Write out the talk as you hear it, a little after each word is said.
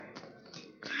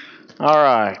All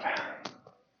right.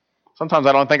 Sometimes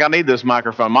I don't think I need this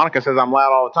microphone. Monica says I'm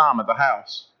loud all the time at the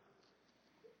house.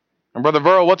 And Brother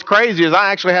Verl, what's crazy is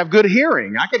I actually have good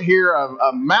hearing. I could hear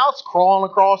a mouse crawling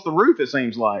across the roof, it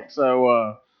seems like.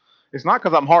 So it's not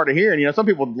because I'm hard of hearing. Some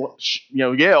people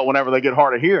yell whenever they get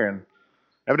hard of hearing.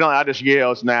 Evidently, I just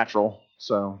yell. It's natural.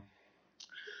 So,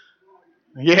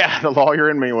 yeah, the lawyer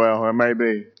in me, well, it may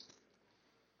be.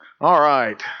 All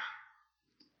right.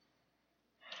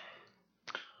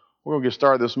 We're going to get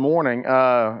started this morning.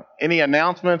 Any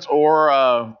announcements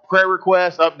or prayer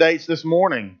requests, updates this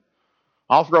morning?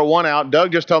 I'll throw one out.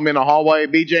 Doug just told me in the hallway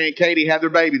BJ and Katie had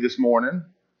their baby this morning.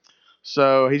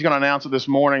 So he's going to announce it this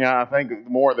morning. I think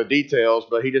more of the details,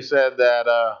 but he just said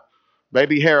that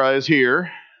baby Hera is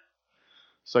here.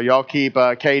 So y'all keep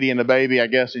Katie and the baby, I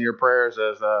guess, in your prayers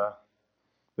as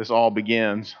this all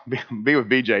begins. Be with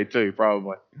BJ too,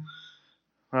 probably.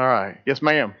 All right. Yes,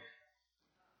 ma'am.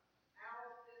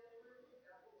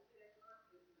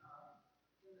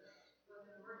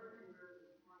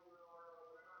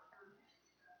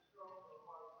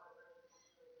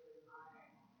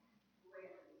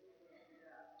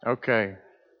 Okay.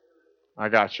 I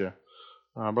got you.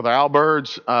 Brother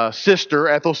Albert's sister,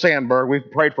 Ethel Sandberg, we've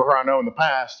prayed for her, I know, in the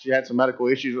past. She had some medical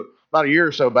issues about a year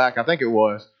or so back, I think it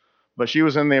was. But she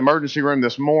was in the emergency room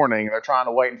this morning. They're trying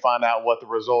to wait and find out what the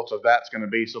results of that's going to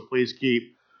be. So please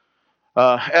keep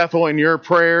Ethel in your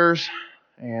prayers.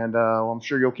 And I'm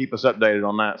sure you'll keep us updated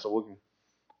on that so we can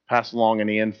pass along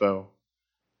any info.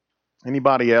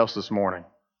 Anybody else this morning?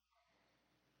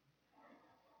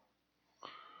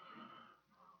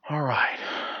 All right.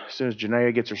 As soon as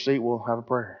Janaea gets her seat, we'll have a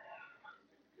prayer.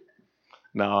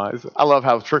 No, I love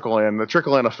how the trickle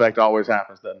in effect always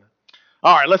happens, doesn't it?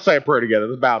 All right, let's say a prayer together.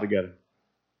 Let's bow together.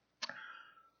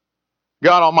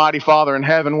 God Almighty, Father in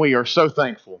heaven, we are so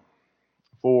thankful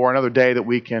for another day that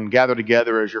we can gather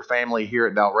together as your family here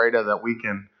at Dalraida, that we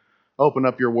can open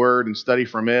up your word and study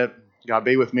from it. God,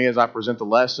 be with me as I present the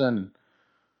lesson.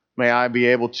 May I be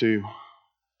able to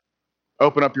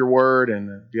open up your word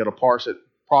and be able to parse it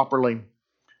properly,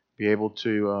 be able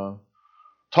to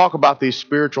talk about these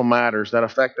spiritual matters that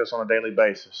affect us on a daily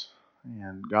basis.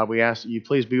 And God, we ask that you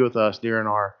please be with us during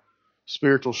our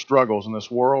spiritual struggles in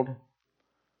this world,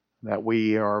 that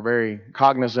we are very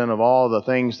cognizant of all the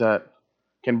things that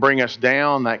can bring us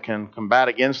down, that can combat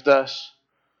against us,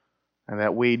 and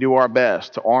that we do our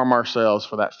best to arm ourselves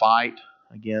for that fight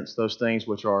against those things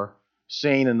which are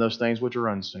seen and those things which are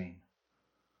unseen.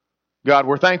 God,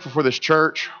 we're thankful for this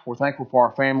church. We're thankful for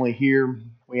our family here.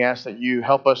 We ask that you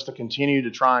help us to continue to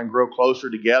try and grow closer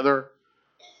together.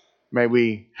 May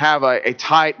we have a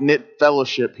tight-knit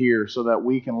fellowship here so that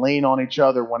we can lean on each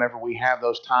other whenever we have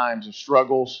those times of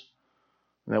struggles,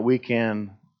 and that we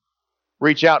can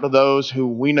reach out to those who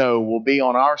we know will be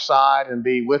on our side and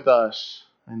be with us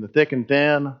in the thick and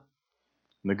thin,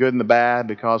 in the good and the bad,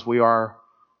 because we are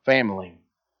family.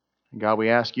 And God, we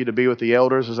ask you to be with the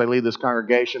elders as they lead this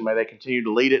congregation. May they continue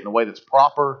to lead it in a way that's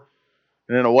proper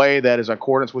and in a way that is in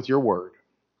accordance with your word.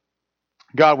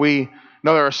 God, we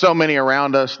know there are so many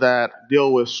around us that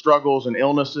deal with struggles and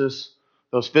illnesses,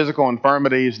 those physical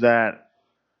infirmities that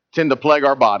tend to plague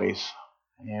our bodies.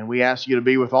 And we ask you to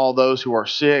be with all those who are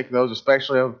sick, those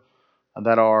especially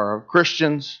that are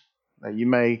Christians, that you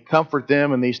may comfort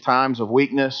them in these times of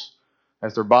weakness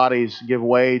as their bodies give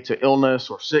way to illness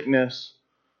or sickness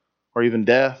or even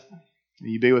death.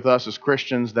 You be with us as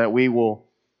Christians, that we will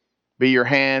be your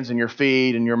hands and your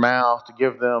feet and your mouth to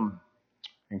give them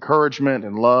encouragement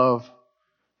and love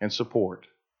and support.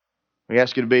 We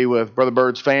ask you to be with Brother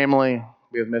Bird's family,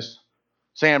 be with Miss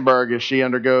Sandberg as she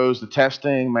undergoes the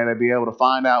testing. May they be able to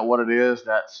find out what it is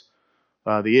that's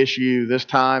the issue this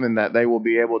time, and that they will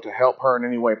be able to help her in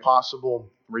any way possible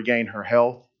regain her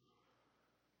health.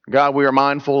 God, we are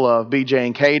mindful of BJ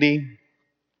and Katie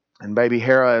and baby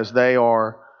Hera as they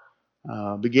are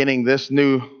beginning this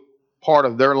new part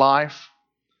of their life.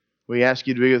 We ask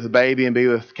you to be with the baby and be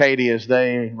with Katie as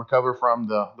they recover from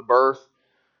the birth,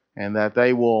 and that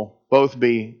they will both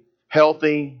be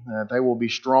healthy, and that they will be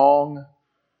strong,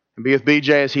 and be with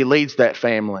BJ as he leads that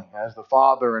family, as the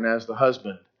father and as the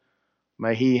husband.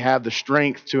 May he have the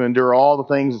strength to endure all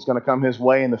the things that's going to come his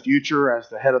way in the future as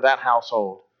the head of that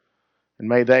household. And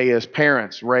may they, as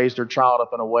parents, raise their child up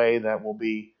in a way that will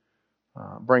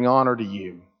bring honor to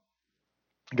you.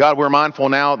 God, we're mindful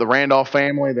now of the Randolph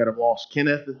family that have lost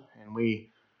Kenneth, and we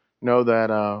know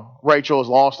that Rachel has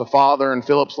lost a father, and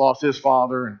Philip's lost his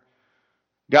father. And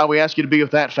God, we ask you to be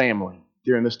with that family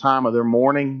during this time of their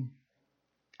mourning,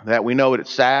 that we know that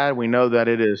it's sad. We know that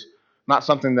it is not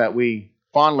something that we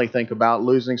fondly think about,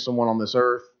 losing someone on this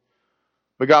earth.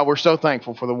 But God, we're so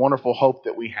thankful for the wonderful hope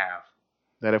that we have.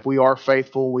 that if we are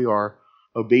faithful, we are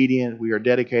obedient, we are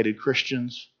dedicated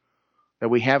Christians, that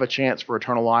we have a chance for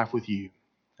eternal life with you.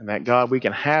 And that, God, we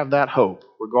can have that hope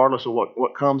regardless of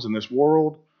what comes in this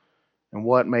world and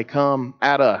what may come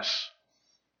at us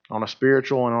on a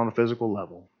spiritual and on a physical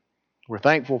level. We're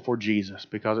thankful for Jesus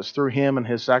because it's through him and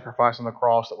his sacrifice on the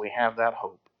cross that we have that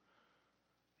hope.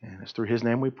 And it's through his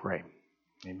name we pray.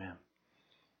 Amen.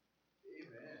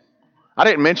 I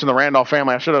didn't mention the Randolph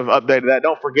family. I should have updated that.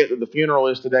 Don't forget that the funeral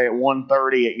is today at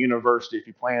 1:30 at University if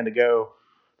you plan to go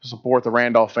to support the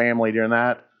Randolph family during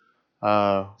that.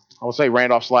 I will say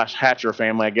Randolph/Hatcher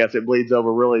family. I guess it bleeds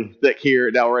over really thick here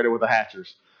at Dalraida with the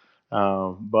Hatchers.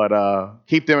 But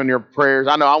keep them in your prayers.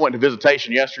 I know I went to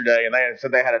visitation yesterday, and they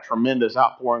said they had a tremendous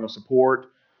outpouring of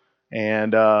support.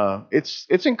 And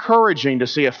it's encouraging to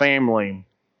see a family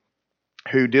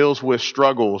who deals with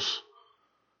struggles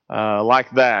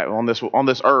like that on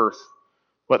this earth,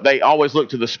 but they always look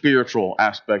to the spiritual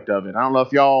aspect of it. I don't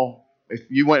know if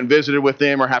you went and visited with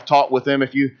them or have talked with them.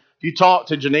 If you talk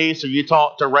to Janice or you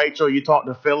talk to Rachel, you talk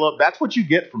to Philip, that's what you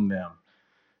get from them,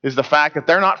 is the fact that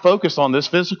they're not focused on this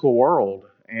physical world.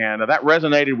 And that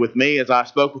resonated with me as I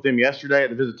spoke with them yesterday at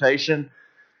the visitation.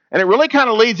 And it really kind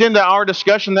of leads into our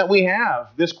discussion that we have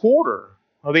this quarter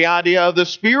of the idea of the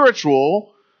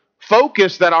spiritual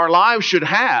focus that our lives should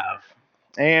have.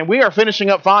 And we are finishing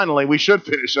up finally. We should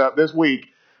finish up this week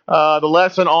the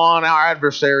lesson on our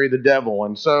adversary, the devil.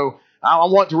 And so I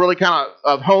want to really kind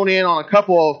of hone in on a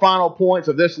couple of final points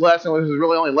of this lesson. This is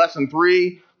really only lesson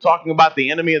 3, talking about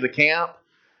the enemy of the camp.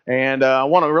 And I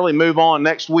want to really move on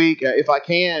next week, if I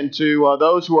can, to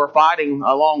those who are fighting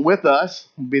along with us,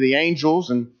 be the angels.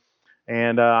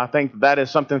 And I think that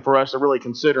is something for us to really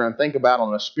consider and think about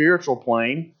on a spiritual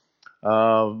plane.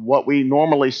 What we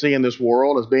normally see in this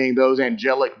world as being those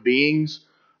angelic beings,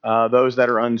 those that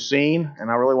are unseen.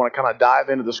 And I really want to kind of dive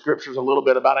into the scriptures a little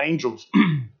bit about angels.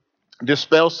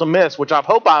 Dispel some myths, which I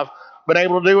hope I've been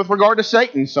able to do with regard to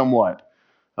Satan somewhat.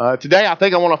 Today, I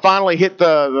think I want to finally put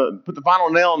the final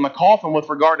nail in the coffin with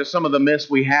regard to some of the myths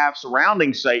we have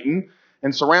surrounding Satan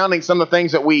and surrounding some of the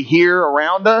things that we hear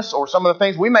around us, or some of the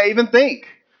things we may even think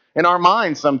in our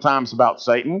minds sometimes about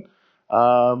Satan.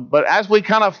 But as we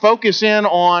kind of focus in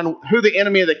on who the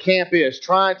enemy of the camp is,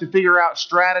 trying to figure out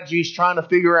strategies, trying to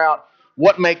figure out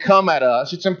what may come at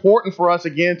us, it's important for us,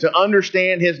 again, to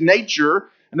understand his nature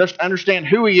and just understand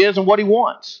who he is and what he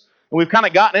wants. And we've kind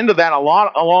of gotten into that a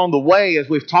lot along the way as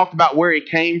we've talked about where he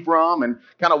came from and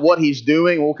kind of what he's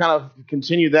doing. We'll kind of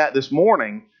continue that this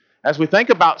morning as we think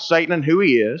about Satan and who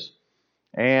he is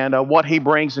and what he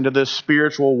brings into this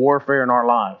spiritual warfare in our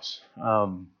lives.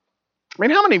 How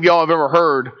many of y'all have ever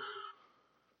heard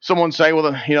someone say,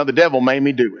 well, the devil made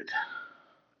me do it?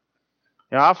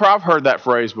 I've heard that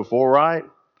phrase before, right?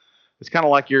 It's kind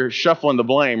of like you're shuffling the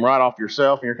blame right off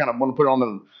yourself, and you're kind of want to put it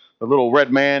on the little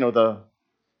red man with the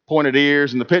pointed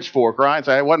ears and the pitchfork, right? And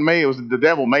say, it wasn't me, it was the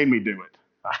devil made me do it.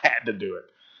 I had to do it.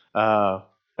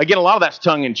 Again, a lot of that's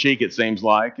tongue-in-cheek, it seems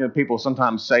like. People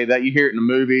sometimes say that. You hear it in the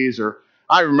movies, or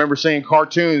I remember seeing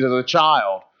cartoons as a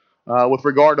child with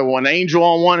regard to an angel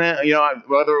on one end,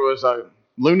 whether it was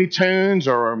Looney Tunes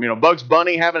or Bugs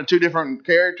Bunny having 2 different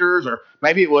characters, or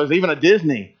maybe it was even a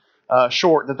Disney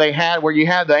short that they had where you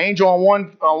had the angel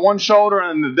on one shoulder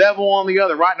and the devil on the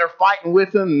other, right? And they're fighting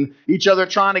with them and each other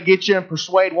trying to get you and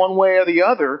persuade one way or the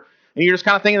other. And you're just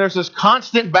kind of thinking there's this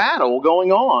constant battle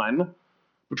going on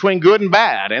between good and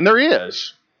bad, and there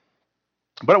is.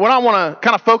 But what I want to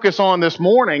kind of focus on this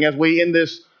morning as we end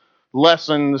this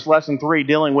lesson 3,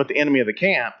 dealing with the enemy of the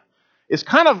camp, is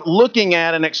kind of looking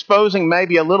at and exposing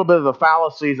maybe a little bit of the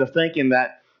fallacies of thinking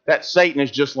that Satan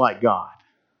is just like God.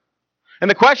 And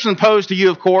the question posed to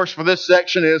you, of course, for this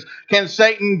section is, can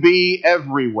Satan be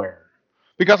everywhere?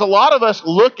 Because a lot of us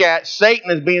look at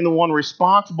Satan as being the one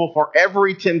responsible for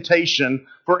every temptation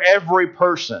for every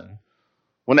person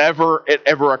whenever it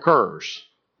ever occurs,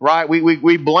 right?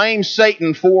 We blame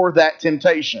Satan for that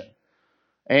temptation.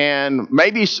 And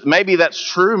maybe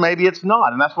that's true, maybe it's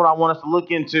not. And that's what I want us to look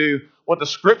into, what the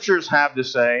Scriptures have to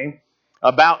say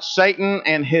about Satan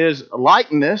and his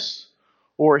likeness,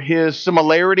 or his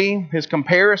similarity, his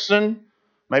comparison,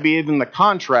 maybe even the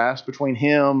contrast between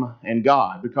him and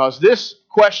God. Because this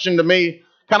question to me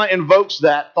kind of invokes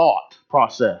that thought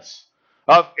process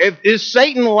of, is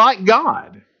Satan like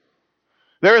God?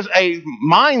 There's a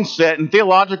mindset in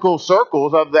theological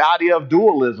circles of the idea of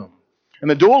dualism. And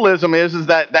the dualism is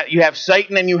that you have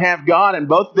Satan and you have God, and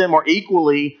both of them are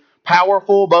equally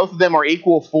powerful. Both of them are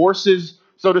equal forces,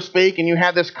 so to speak. And you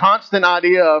have this constant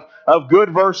idea of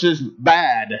good versus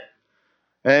bad.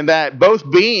 And that both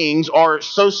beings are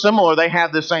so similar. They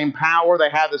have the same power. They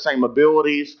have the same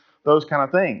abilities. those kind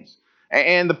of things.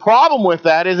 And the problem with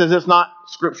that is it's not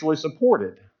scripturally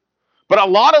supported. But a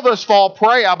lot of us fall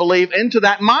prey, I believe, into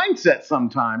that mindset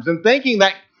sometimes and thinking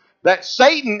that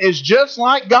Satan is just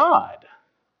like God.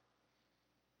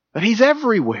 That he's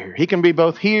everywhere. He can be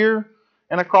both here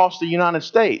and across the United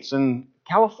States and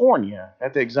California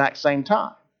at the exact same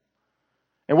time.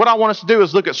 And what I want us to do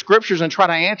is look at scriptures and try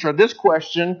to answer this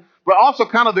question, but also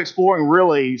kind of exploring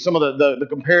really some of the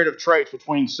comparative traits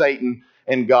between Satan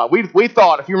and God. We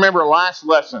thought, if you remember last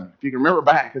lesson, if you can remember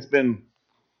back, it's been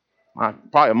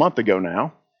probably a month ago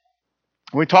now,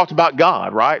 we talked about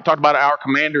God, right? Talked about our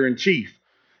commander-in-chief.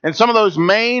 And some of those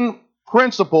main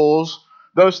principles,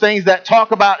 those things that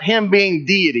talk about him being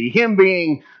deity, him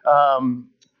being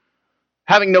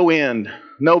having no end,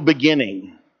 no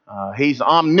beginning. He's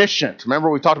omniscient. Remember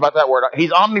we talked about that word.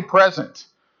 He's omnipresent,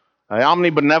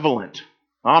 omnibenevolent,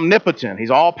 omnipotent.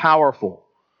 He's all-powerful.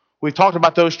 We've talked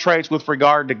about those traits with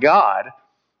regard to God.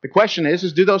 The question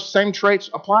is do those same traits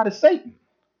apply to Satan?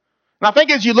 And I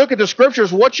think as you look at the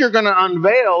scriptures, what you're going to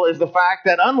unveil is the fact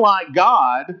that unlike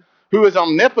God, who is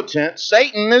omnipotent,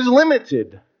 Satan is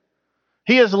limited.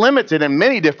 He is limited in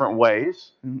many different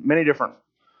ways, many different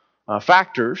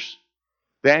factors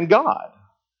than God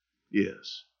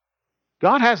is.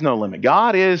 God has no limit.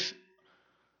 The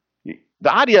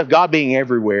idea of God being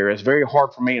everywhere is very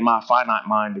hard for me in my finite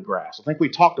mind to grasp. I think we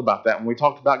talked about that when we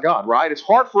talked about God, right? It's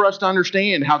hard for us to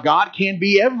understand how God can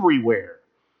be everywhere.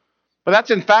 But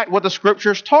that's in fact what the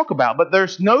scriptures talk about. But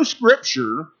there's no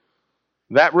scripture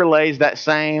that relays that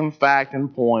same fact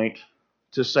and point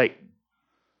to Satan.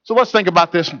 So let's think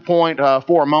about this point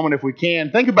for a moment if we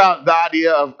can. Think about the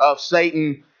idea of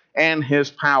Satan and his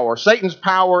power. Satan's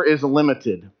power is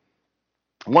limited.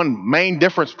 One main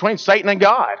difference between Satan and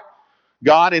God.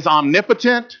 God is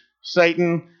omnipotent.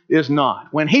 Satan is not.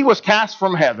 When he was cast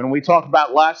from heaven, we talked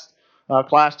about last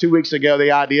class 2 weeks ago,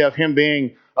 the idea of him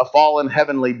being a fallen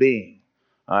heavenly being,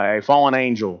 a fallen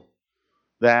angel.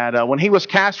 That when he was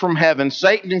cast from heaven,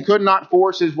 Satan could not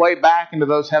force his way back into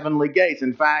those heavenly gates.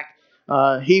 In fact,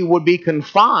 he would be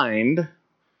confined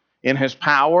in his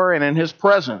power and in his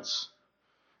presence.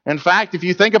 In fact, if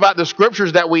you think about the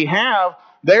scriptures that we have,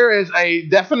 there is a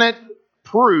definite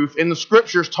proof in the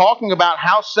scriptures talking about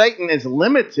how Satan is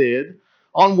limited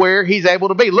on where he's able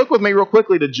to be. Look with me real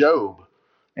quickly to Job.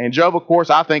 And Job, of course,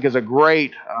 I think is a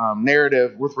great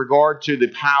narrative with regard to the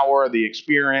power, the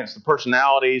experience, the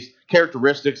personalities,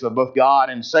 characteristics of both God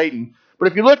and Satan. But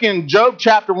if you look in Job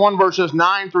chapter 1, verses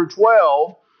 9 through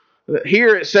 12,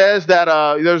 here it says that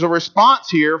there's a response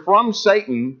here from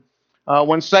Satan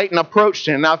when Satan approached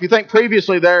him. Now, if you think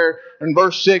previously there in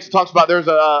verse 6, it talks about there's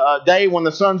a day when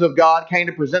the sons of God came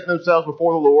to present themselves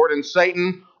before the Lord, and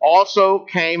Satan also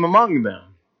came among them.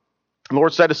 The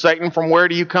Lord said to Satan, "From where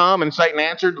do you come?" And Satan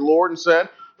answered the Lord and said,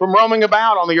 "From roaming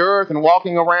about on the earth and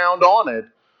walking around on it."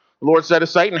 The Lord said to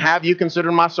Satan, "Have you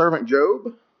considered my servant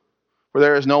Job? For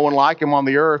there is no one like him on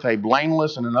the earth, a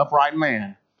blameless and an upright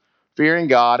man, fearing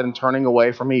God and turning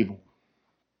away from evil."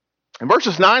 And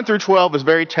verses 9 through 12 is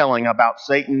very telling about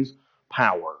Satan's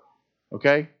power.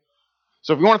 Okay?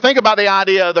 So if you want to think about the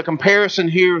idea of the comparison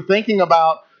here, thinking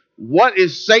about what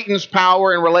is Satan's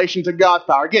power in relation to God's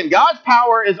power. Again, God's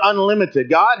power is unlimited.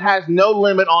 God has no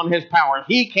limit on his power.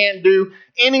 He can do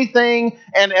anything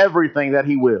and everything that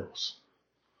he wills.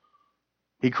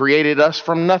 He created us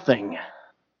from nothing.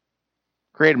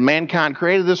 Created mankind,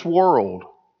 created this world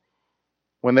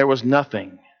when there was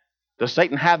nothing. Does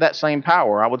Satan have that same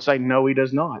power? I would say no, he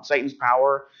does not. Satan's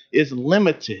power is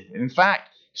limited. In fact,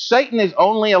 Satan is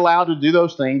only allowed to do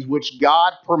those things which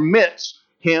God permits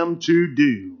him to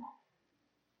do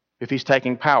if he's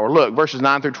taking power. Look, verses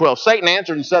 9 through 12. Satan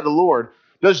answered and said to the Lord,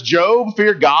 "Does Job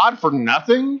fear God for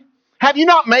nothing? Have you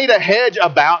not made a hedge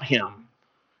about him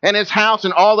and his house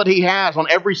and all that he has on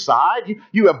every side?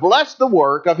 You have blessed the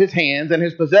work of his hands, and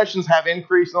his possessions have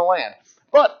increased in the land.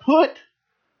 But put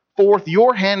forth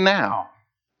your hand now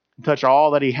and touch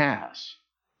all that he has,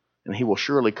 and he will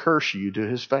surely curse you to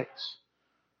his face."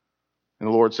 And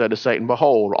the Lord said to Satan,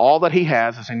 "Behold, all that he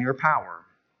has is in your power.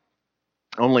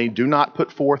 Only do not put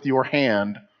forth your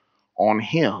hand on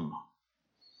him."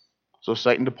 So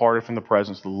Satan departed from the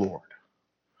presence of the Lord.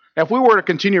 Now, if we were to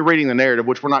continue reading the narrative,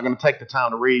 which we're not going to take the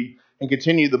time to read, and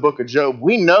continue the book of Job,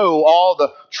 we know all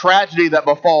the tragedy that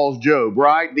befalls Job,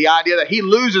 right? The idea that he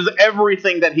loses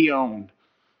everything that he owned.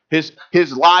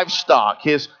 His livestock,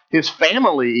 his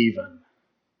family even.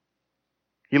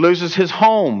 He loses his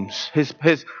homes,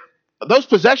 those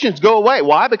possessions go away.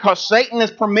 Why? Because Satan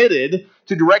is permitted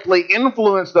to directly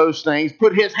influence those things,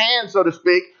 put his hand, so to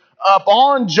speak, up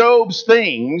on Job's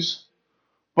things,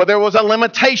 But there was a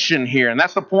limitation here, and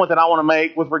that's the point that I want to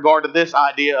make with regard to this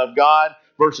idea of God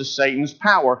versus Satan's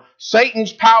power.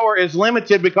 Satan's power is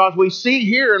limited because we see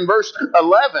here in verse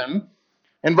 11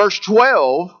 and verse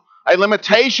 12 a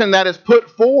limitation that is put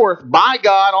forth by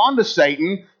God onto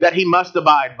Satan that he must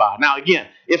abide by. Now again,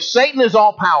 if Satan is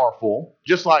all powerful,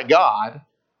 just like God,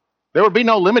 there would be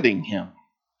no limiting him.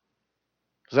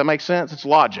 Does that make sense? It's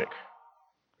logic.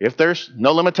 If there's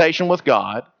no limitation with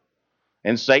God,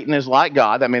 and Satan is like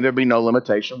God, that means there'd be no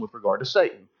limitation with regard to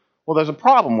Satan. Well, there's a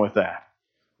problem with that,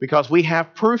 because we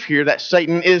have proof here that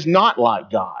Satan is not like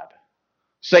God.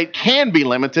 Satan can be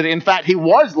limited. In fact, he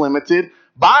was limited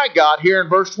by God here in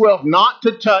verse 12, not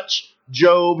to touch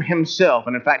Job himself.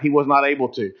 And in fact, he was not able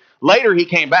to. Later, he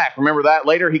came back. Remember that?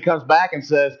 Later, he comes back and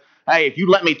says, hey, if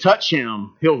you let me touch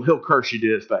him, he'll curse you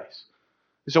to his face.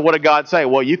 So what did God say?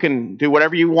 Well, you can do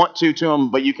whatever you want to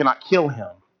him, but you cannot kill him.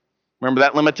 Remember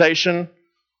that limitation?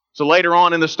 So later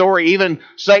on in the story, even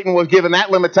Satan was given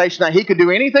that limitation that he could do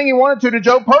anything he wanted to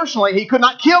Job personally. He could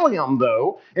not kill him,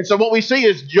 though. And so what we see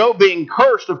is Job being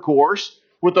cursed, of course,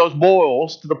 with those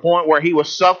boils to the point where he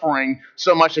was suffering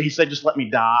so much that he said, just let me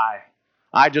die.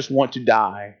 I just want to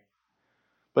die.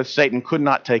 But Satan could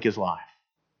not take his life.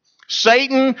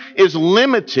 Satan is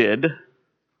limited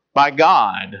by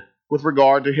God with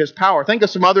regard to his power. Think of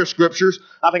some other scriptures.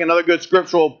 I think another good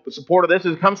scriptural support of this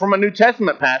is it comes from a New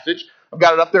Testament passage. I've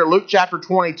got it up there, Luke chapter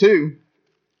 22.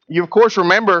 You, of course,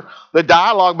 remember the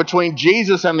dialogue between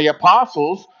Jesus and the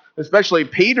apostles, especially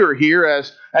Peter here,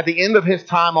 as at the end of his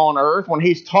time on earth, when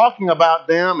he's talking about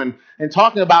them and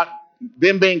talking about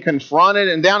them being confronted.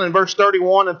 And down in verse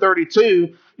 31 and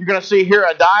 32, you're going to see here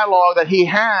a dialogue that he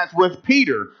has with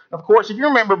Peter. Of course, if you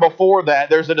remember before that,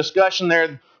 there's a discussion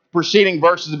there preceding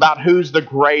verses about who's the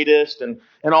greatest and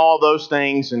all those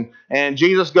things. And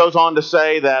Jesus goes on to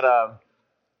say that,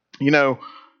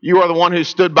 you are the one who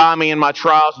stood by me in my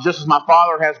trials. Just as my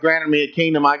Father has granted me a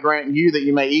kingdom, I grant you that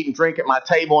you may eat and drink at my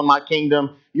table in my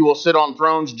kingdom. You will sit on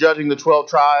thrones judging the 12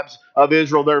 tribes of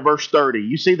Israel. There, verse 30.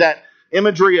 You see that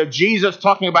imagery of Jesus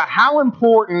talking about how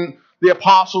important the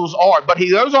apostles are. But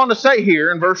he goes on to say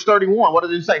here in verse 31, what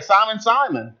does he say? Simon,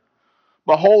 Simon,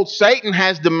 behold, Satan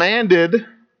has demanded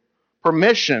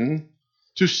permission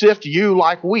to sift you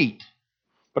like wheat.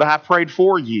 But I have prayed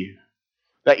for you,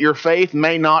 that your faith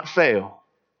may not fail.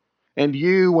 And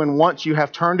you, when once you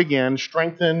have turned again,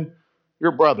 strengthen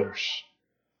your brothers.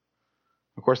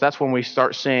 Of course, that's when we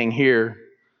start seeing here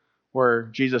where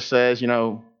Jesus says,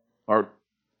 or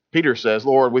Peter says,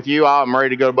 Lord, with you I'm ready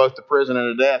to go both to prison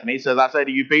and to death. And he says, I say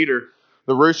to you, Peter,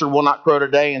 the rooster will not crow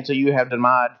today until you have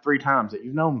denied 3 times that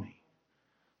you know me.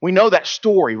 We know that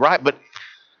story, right? But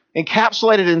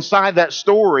encapsulated inside that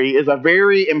story is a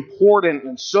very important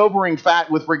and sobering fact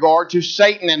with regard to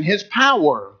Satan and his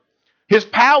power. His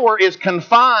power is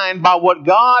confined by what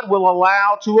God will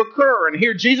allow to occur. And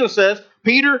here Jesus says,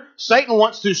 Peter, Satan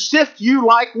wants to sift you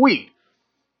like wheat.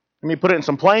 Let me put it in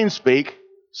some plain speak.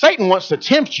 Satan wants to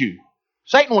tempt you.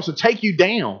 Satan wants to take you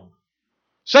down.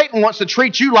 Satan wants to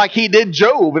treat you like he did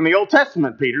Job in the Old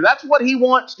Testament, Peter. That's what he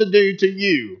wants to do to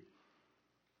you.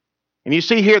 And you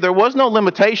see here, there was no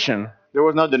limitation. There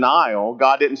was no denial.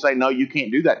 God didn't say, no, you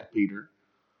can't do that to Peter.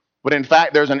 But in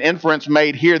fact, there's an inference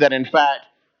made here that in fact,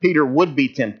 Peter would be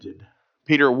tempted.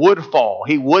 Peter would fall.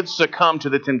 He would succumb to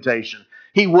the temptation.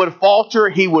 He would falter.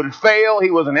 He would fail. He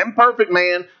was an imperfect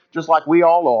man, just like we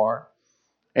all are.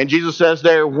 And Jesus says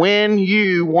there, when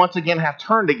you once again have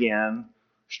turned again,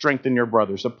 strengthen your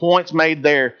brothers. The point's made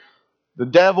there. The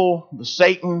devil, the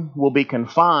Satan, will be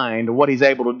confined to what he's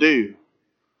able to do,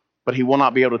 but he will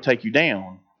not be able to take you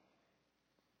down.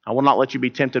 I will not let you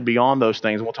be tempted beyond those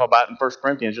things. And we'll talk about it in 1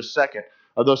 Corinthians just a second,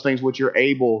 of those things which you're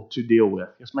able to deal with.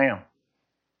 Yes, ma'am.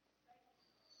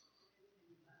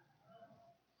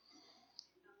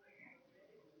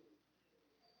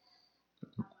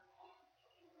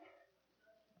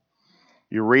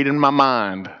 You're reading my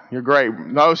mind. You're great.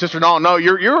 No, Sister Dawn, no,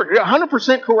 you're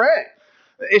 100% correct.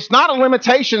 It's not a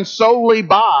limitation solely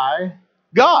by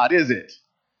God, is it?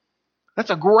 That's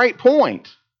a great point.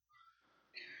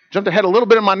 Jumped ahead a little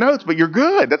bit in my notes, but you're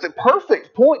good. That's a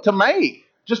perfect point to make.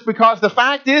 Just because the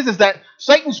fact is that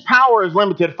Satan's power is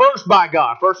limited first by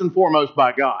God, first and foremost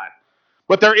by God.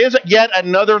 But there is yet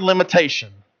another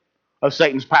limitation of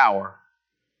Satan's power.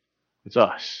 It's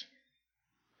us.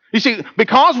 You see,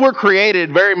 because we're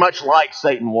created very much like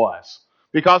Satan was,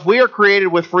 because we are created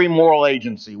with free moral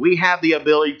agency, we have the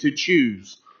ability to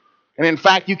choose. And in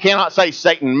fact, you cannot say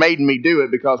Satan made me do it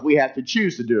because we have to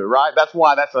choose to do it, right? That's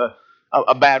why that's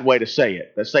a bad way to say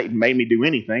it, that Satan made me do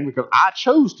anything because I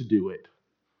chose to do it.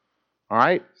 All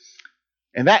right?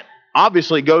 And that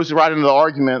obviously goes right into the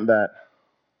argument that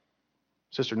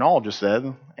Sister Noel just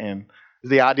said, and is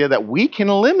the idea that we can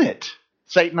limit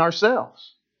Satan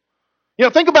ourselves.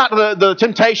 Think about the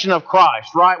temptation of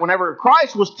Christ, right? Whenever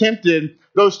Christ was tempted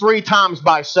those 3 times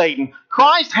by Satan,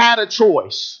 Christ had a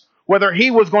choice whether he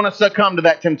was going to succumb to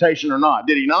that temptation or not.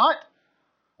 Did he not?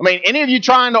 I mean, any of you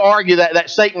trying to argue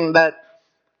that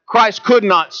Christ could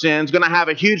not sin is going to have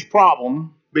a huge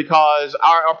problem, because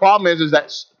our problem is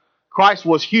that Christ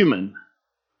was human.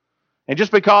 And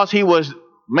just because he was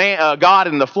God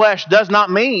in the flesh does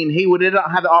not mean he did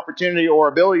not have the opportunity or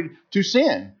ability to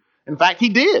sin. In fact, he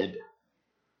did.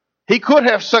 He could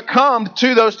have succumbed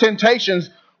to those temptations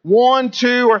 1,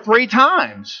 2, or 3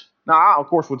 times. Now, I, of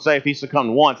course, would say if he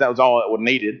succumbed once, that was all that would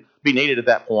be needed at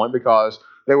that point, because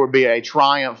there would be a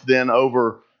triumph then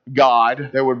over God.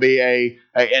 There would be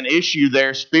an issue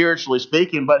there, spiritually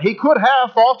speaking. But he could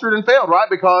have faltered and failed, right,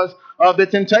 because of the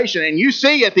temptation. And you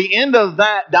see at the end of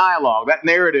that dialogue, that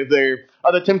narrative there,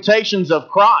 of the temptations of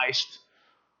Christ,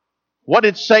 what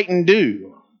did Satan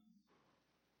do?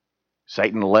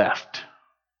 Satan left.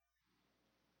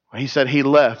 He said he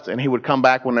left and he would come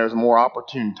back when there's a more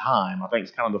opportune time. I think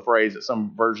it's kind of the phrase that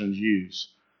some versions use.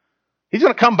 He's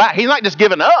going to come back. He's not just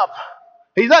giving up.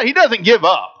 He doesn't give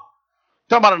up.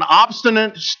 Talking about an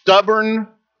obstinate, stubborn,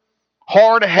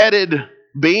 hard-headed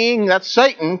being. That's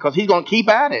Satan, because he's going to keep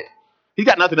at it. He's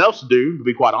got nothing else to do, to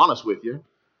be quite honest with you.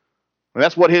 And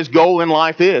that's what his goal in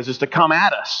life is to come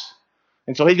at us.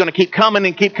 And so he's going to keep coming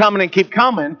and keep coming and keep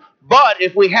coming. But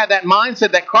if we had that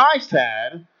mindset that Christ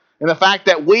had, and the fact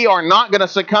that we are not going to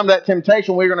succumb to that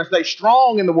temptation, we're going to stay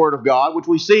strong in the Word of God, which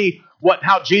we see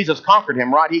how Jesus conquered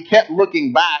him, right? He kept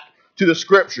looking back to the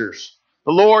Scriptures.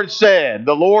 The Lord said,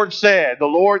 the Lord said, the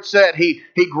Lord said. He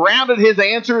grounded his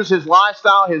answers, his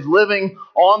lifestyle, his living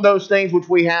on those things which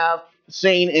we have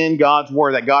seen in God's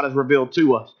Word, that God has revealed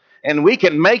to us. And we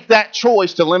can make that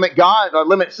choice to limit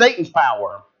Satan's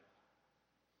power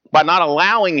by not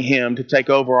allowing him to take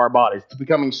over our bodies, to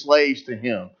becoming slaves to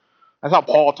him. That's how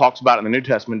Paul talks about it in the New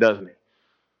Testament, doesn't he?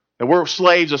 That we're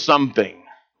slaves of something.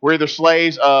 We're either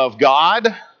slaves of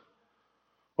God,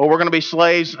 or we're going to be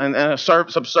slaves and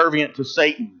subservient to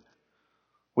Satan.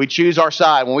 We choose our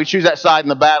side. When we choose that side in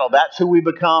the battle, that's who we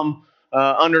become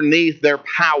underneath their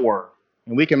power.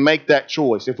 And we can make that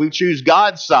choice. If we choose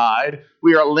God's side,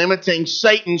 we are limiting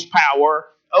Satan's power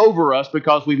over us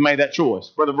because we've made that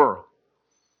choice. Brother Burrow.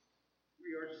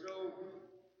 We are so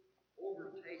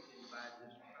overtaken by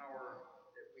this power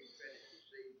that we credit to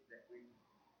Satan that we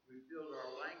filled our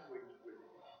language with it.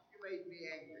 You made me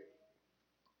angry.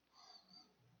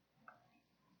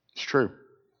 It's true.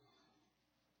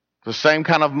 The same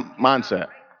kind of mindset.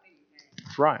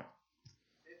 That's right.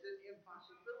 It's an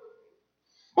impossibility.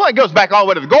 Well, it goes back all the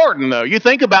way to the garden, though. You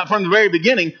think about from the very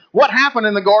beginning, what happened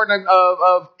in the Garden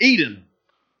of Eden.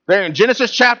 There in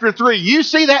Genesis chapter 3, you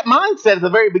see that mindset at the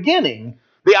very beginning.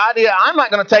 The idea, I'm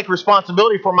not going to take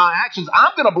responsibility for my actions.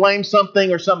 I'm going to blame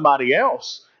something or somebody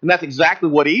else. And that's exactly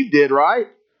what Eve did, right?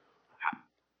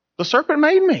 The serpent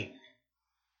made me.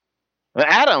 When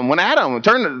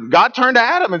God turned to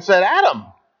Adam and said, Adam,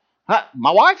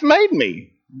 my wife made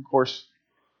me. Of course,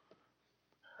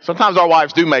 sometimes our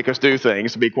wives do make us do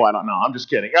things, to be quite honest. No, I'm just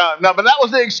kidding. No, but that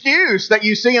was the excuse that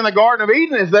you see in the Garden of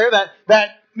Eden, is there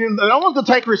that no one's going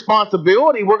to take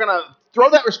responsibility. We're going to throw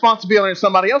that responsibility on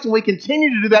somebody else, and we continue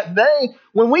to do that today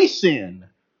when we sin.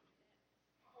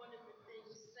 One of the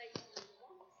things Satan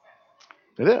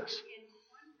wants. It is. And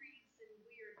one reason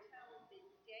we are told that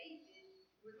David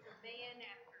was a man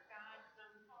after God's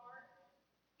own heart,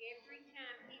 every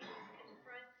time he was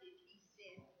confronted, he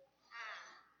said,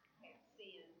 I have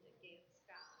sinned against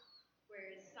God.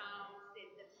 Whereas Saul said,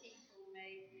 the people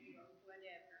made me, or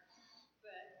whatever.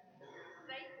 But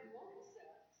Satan wants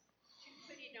us to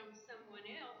put it on someone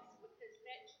else, because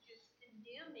that's just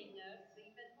condemning us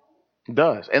even more. It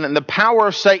does. And the power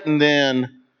of Satan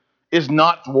then is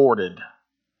not thwarted.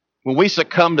 When we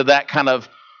succumb to that kind of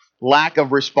lack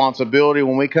of responsibility,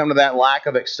 when we come to that lack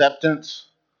of acceptance,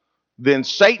 then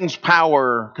Satan's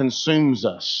power consumes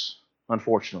us,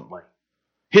 unfortunately.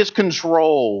 His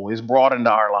control is brought into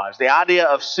our lives. The idea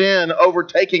of sin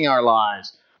overtaking our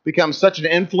lives becomes such an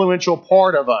influential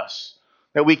part of us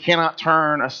that we cannot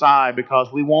turn aside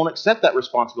because we won't accept that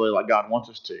responsibility like God wants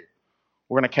us to.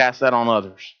 We're going to cast that on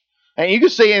others. And you can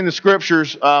see in the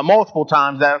Scriptures multiple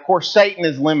times that, of course, Satan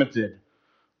is limited.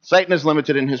 Satan is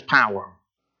limited in his power.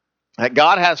 That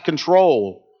God has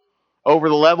control over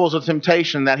the levels of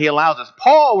temptation that he allows us.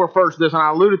 Paul refers to this, and I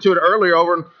alluded to it earlier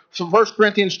over in 1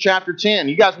 Corinthians chapter 10.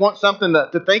 You guys want something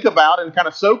to think about and kind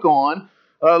of soak on?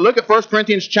 Look at 1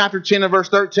 Corinthians chapter 10 and verse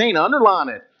 13. Underline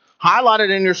it. Highlight it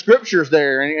in your Scriptures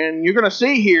there. And you're going to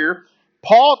see here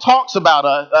Paul talks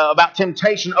about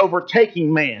temptation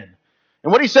overtaking man.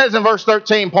 And what he says in verse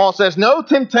 13, Paul says, "No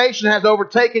temptation has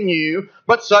overtaken you,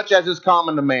 but such as is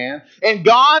common to man. And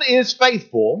God is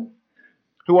faithful,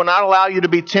 who will not allow you to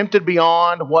be tempted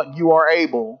beyond what you are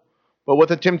able, but with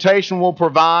the temptation will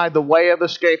provide the way of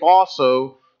escape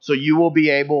also, so you will be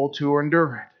able to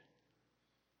endure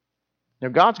it." Now,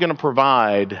 God's going to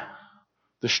provide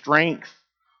the strength,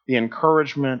 the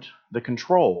encouragement, the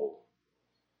control,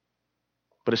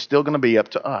 but it's still going to be up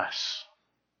to us.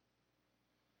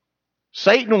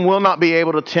 Satan will not be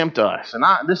able to tempt us. And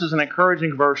this is an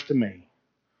encouraging verse to me.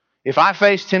 If I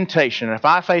face temptation, if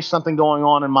I face something going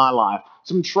on in my life,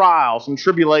 some trial, some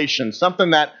tribulation,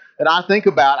 something that I think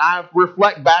about, I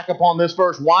reflect back upon this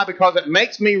verse. Why? Because it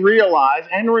makes me realize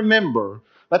and remember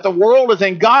that the world is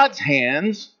in God's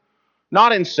hands,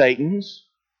 not in Satan's.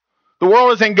 The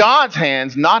world is in God's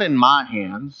hands, not in my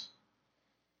hands.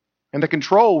 And the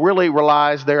control really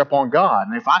relies there upon God.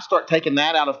 And if I start taking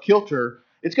that out of kilter,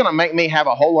 it's going to make me have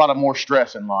a whole lot of more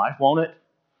stress in life, won't it?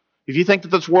 If you think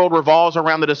that this world revolves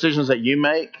around the decisions that you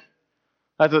make,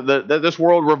 that this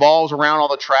world revolves around all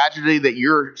the tragedy that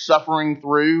you're suffering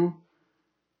through,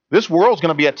 this world's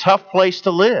going to be a tough place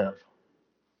to live.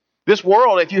 This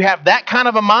world, if you have that kind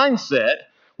of a mindset,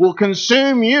 will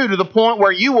consume you to the point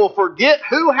where you will forget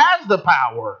who has the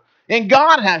power, and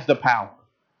God has the power.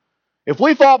 If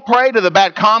we fall prey to the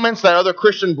bad comments that other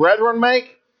Christian brethren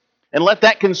make, and let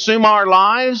that consume our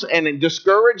lives and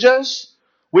discourage us,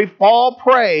 we fall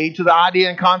prey to the idea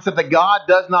and concept that God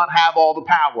does not have all the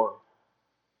power.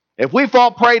 If we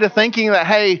fall prey to thinking that,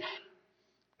 hey,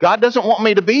 God doesn't want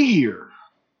me to be here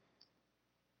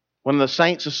when the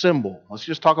saints assemble, let's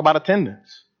just talk about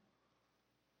attendance.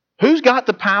 Who's got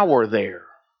the power there?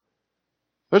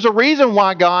 There's a reason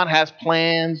why God has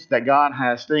plans, that God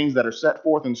has things that are set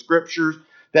forth in Scriptures,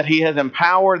 that He has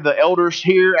empowered the elders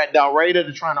here at Dalraida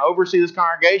to try and oversee this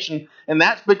congregation. And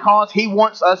that's because He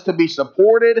wants us to be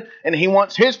supported and He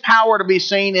wants His power to be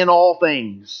seen in all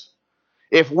things.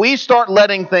 If we start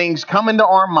letting things come into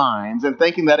our minds and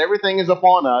thinking that everything is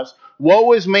upon us,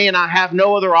 woe is me and I have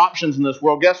no other options in this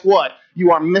world, guess what?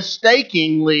 You are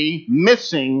mistakenly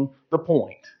missing the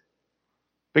point.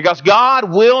 Because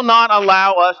God will not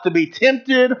allow us to be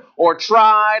tempted or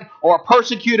tried or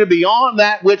persecuted beyond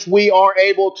that which we are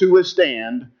able to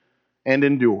withstand and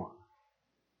endure.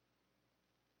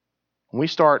 When we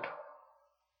start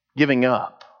giving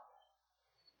up,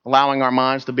 allowing our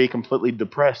minds to be completely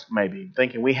depressed maybe,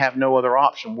 thinking we have no other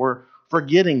option, we're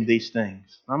forgetting these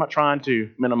things. I'm not trying to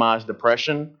minimize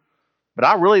depression, but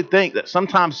I really think that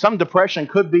sometimes some depression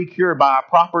could be cured by a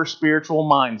proper spiritual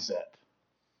mindset.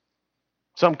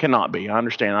 Some cannot be. I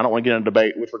understand. I don't want to get in a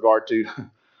debate with regard to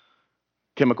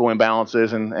chemical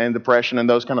imbalances and depression and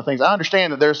those kind of things. I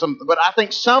understand that there's some, but I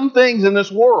think some things in this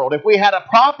world, if we had a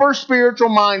proper spiritual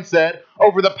mindset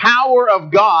over the power of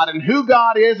God and who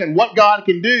God is and what God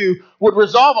can do, would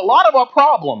resolve a lot of our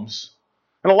problems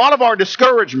and a lot of our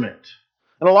discouragement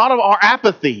and a lot of our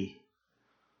apathy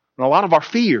and a lot of our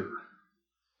fear.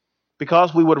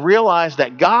 Because we would realize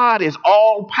that God is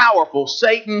all powerful,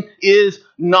 Satan is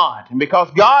not. And because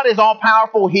God is all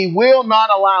powerful, He will not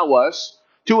allow us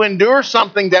to endure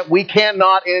something that we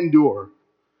cannot endure.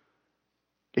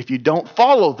 If you don't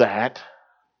follow that,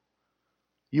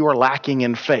 you are lacking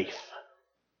in faith.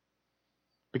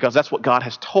 Because that's what God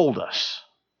has told us.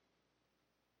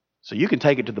 So you can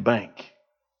take it to the bank.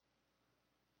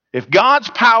 If God's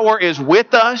power is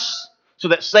with us, so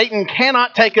that Satan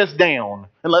cannot take us down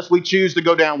unless we choose to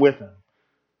go down with him,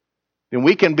 then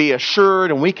we can be assured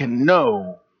and we can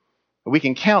know and we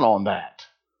can count on that.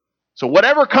 So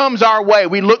whatever comes our way,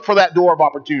 we look for that door of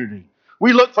opportunity.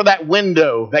 We look for that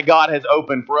window that God has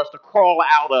opened for us to crawl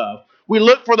out of. We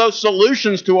look for those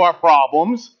solutions to our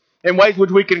problems in ways which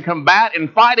we can combat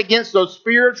and fight against those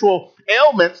spiritual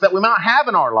ailments that we might have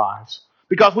in our lives.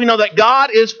 Because we know that God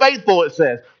is faithful, it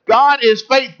says. God is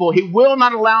faithful. He will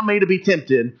not allow me to be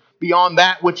tempted beyond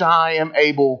that which I am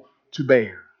able to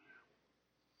bear.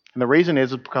 And the reason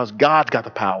is because God's got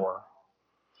the power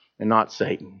and not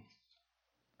Satan.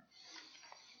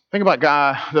 Think about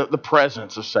the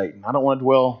presence of Satan. I don't want to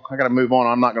dwell. I got to move on.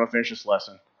 I'm not going to finish this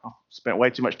lesson. I've spent way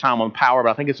too much time on power, but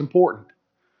I think it's important.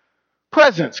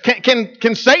 Presence.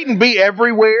 Can Satan be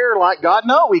everywhere like God?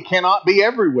 No, he cannot be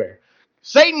everywhere.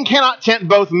 Satan cannot tempt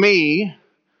both me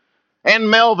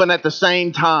and Melvin at the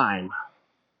same time.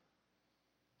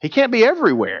 He can't be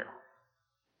everywhere.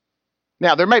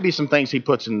 Now, there may be some things he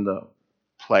puts in the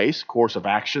place, course of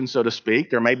action, so to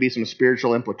speak. There may be some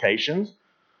spiritual implications.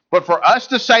 But for us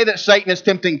to say that Satan is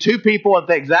tempting two people at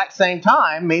the exact same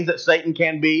time means that Satan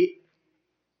can be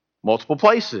multiple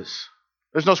places.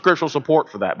 There's no scriptural support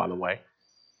for that, by the way.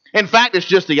 In fact, it's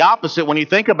just the opposite when you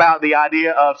think about the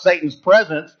idea of Satan's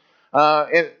presence.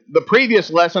 In the previous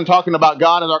lesson, talking about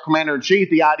God as our commander-in-chief,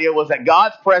 the idea was that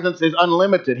God's presence is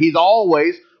unlimited. He's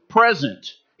always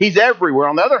present. He's everywhere.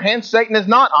 On the other hand, Satan is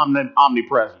not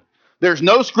omnipresent. There's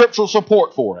no scriptural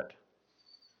support for it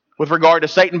with regard to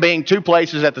Satan being two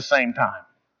places at the same time.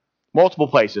 Multiple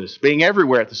places, being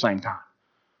everywhere at the same time.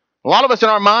 A lot of us in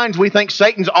our minds, we think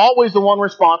Satan's always the one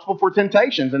responsible for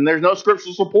temptations, and there's no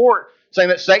scriptural support saying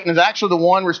that Satan is actually the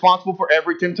one responsible for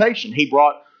every temptation. He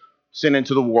brought sin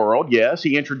into the world, yes.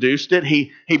 He introduced it.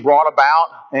 He brought about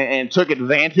and took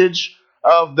advantage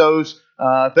of those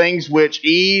things which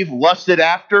Eve lusted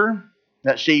after,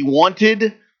 that she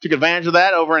wanted. Took advantage of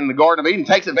that over in the Garden of Eden.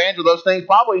 Takes advantage of those things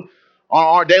probably on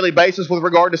our daily basis with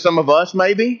regard to some of us,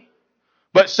 maybe.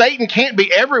 But Satan can't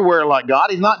be everywhere like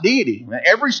God. He's not deity.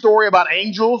 Every story about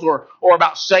angels or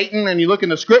about Satan, and you look in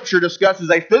the Scripture, discusses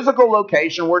a physical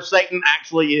location where Satan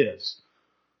actually is.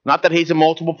 Not that he's in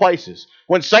multiple places.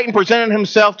 When Satan presented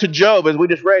himself to Job, as we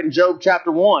just read in Job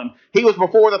chapter 1, he was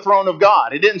before the throne of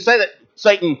God. It didn't say that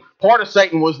part of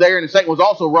Satan was there, and Satan was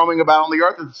also roaming about on the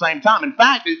earth at the same time. In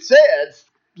fact, it says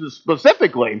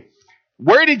specifically,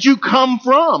 "Where did you come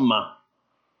from?"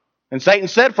 And Satan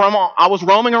said, I was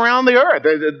roaming around the earth.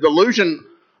 The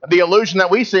illusion that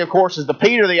we see, of course, is the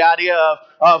Peter, the idea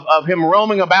of him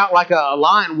roaming about like a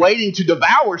lion waiting to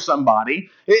devour somebody.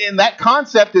 And that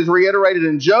concept is reiterated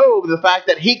in Job, the fact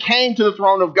that he came to the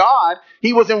throne of God.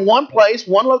 He was in one place,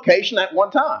 one location at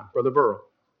one time. Brother Burrow.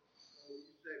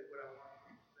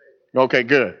 Okay,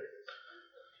 good.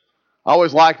 I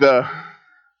always like the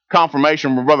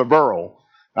confirmation from Brother Burrow.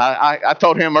 I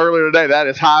told him earlier today that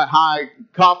is high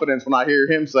confidence when I hear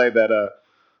him say that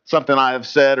something I have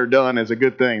said or done is a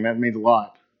good thing. That means a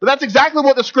lot. But that's exactly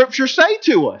what the Scriptures say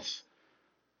to us.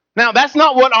 Now, that's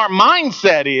not what our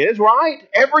mindset is, right?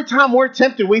 Every time we're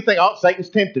tempted, we think, oh, Satan's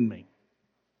tempting me.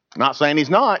 I'm not saying he's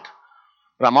not,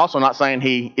 but I'm also not saying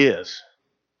he is.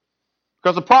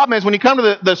 Because the problem is when you come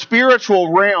to the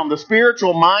spiritual realm, the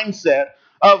spiritual mindset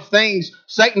of things,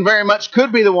 Satan very much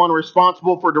could be the one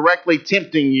responsible for directly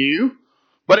tempting you.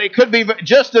 But it could be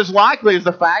just as likely as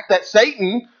the fact that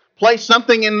Satan placed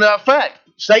something in effect.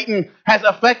 Satan has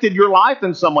affected your life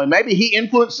in some way. Maybe he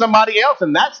influenced somebody else,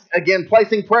 and that's, again,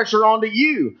 placing pressure onto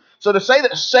you. So to say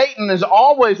that Satan is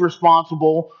always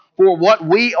responsible for what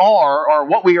we are or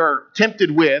what we are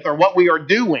tempted with or what we are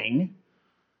doing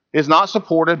is not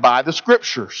supported by the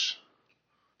Scriptures.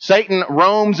 Satan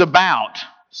roams about,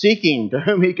 seeking to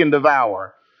whom he can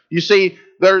devour. You see,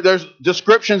 there's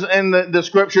descriptions in the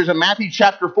Scriptures in Matthew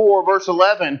chapter 4, verse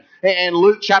 11, and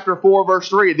Luke chapter 4, verse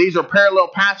 3. These are parallel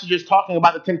passages talking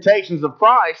about the temptations of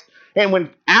Christ. And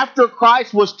after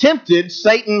Christ was tempted,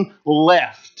 Satan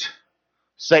left.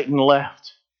 Satan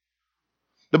left.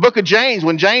 The book of James,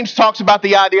 when James talks about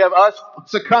the idea of us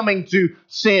succumbing to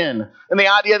sin, and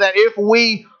the idea that if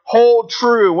we hold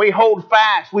true, we hold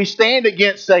fast, we stand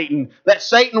against Satan, that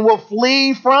Satan will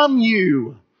flee from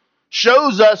you,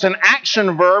 shows us an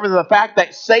action verb in the fact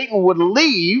that Satan would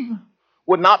leave,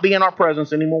 would not be in our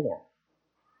presence anymore.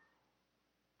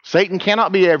 Satan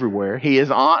cannot be everywhere. He is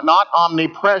not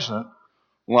omnipresent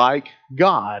like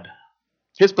God.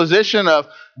 His position of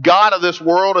God of this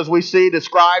world, as we see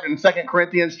described in 2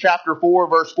 Corinthians chapter 4,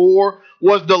 verse 4,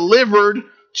 was delivered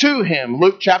to him.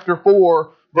 Luke chapter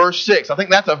 4, verse 6. I think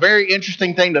that's a very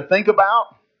interesting thing to think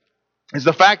about, is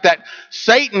the fact that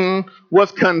Satan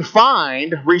was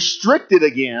confined, restricted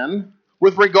again,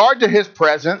 with regard to his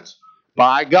presence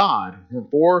by God.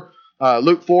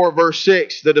 Luke 4, verse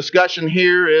 6, the discussion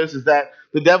here is that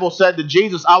the devil said to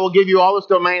Jesus, I will give you all this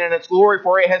domain and its glory,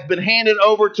 for it has been handed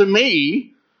over to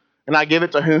me, and I give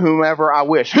it to whomever I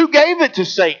wish. Who gave it to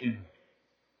Satan?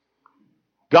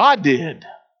 God did.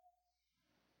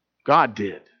 God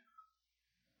did.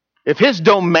 If his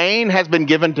domain has been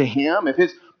given to him, if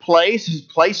his place, his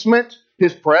placement,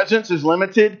 his presence is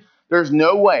limited, there's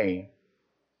no way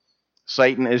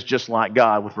Satan is just like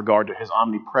God with regard to his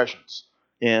omnipresence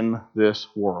in this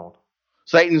world.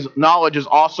 Satan's knowledge is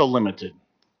also limited.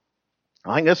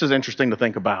 I think this is interesting to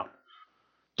think about.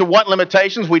 To what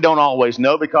limitations, we don't always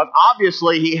know, because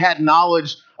obviously he had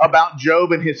knowledge about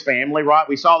Job and his family, right?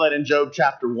 We saw that in Job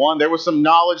chapter 1. There was some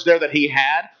knowledge there that he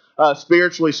had,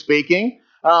 spiritually speaking.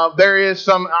 There is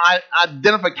some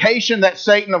identification that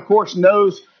Satan, of course,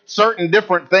 knows certain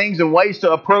different things and ways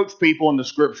to approach people in the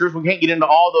Scriptures. We can't get into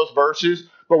all those verses,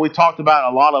 but we talked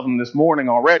about a lot of them this morning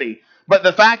already. But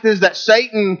the fact is that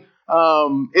Satan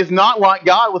is not like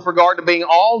God with regard to being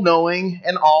all-knowing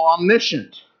and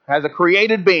all-omniscient. As a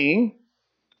created being,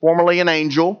 formerly an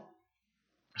angel,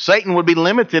 Satan would be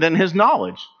limited in his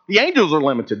knowledge. The angels are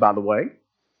limited, by the way.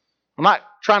 I'm not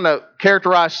trying to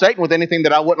characterize Satan with anything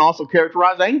that I wouldn't also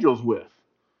characterize angels with.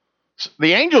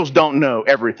 The angels don't know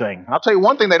everything. I'll tell you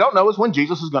one thing they don't know is when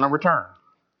Jesus is going to return.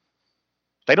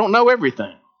 They don't know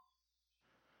everything.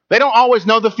 They don't always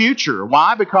know the future.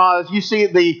 Why? Because you see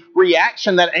the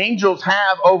reaction that angels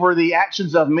have over the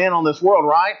actions of men on this world,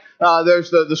 right?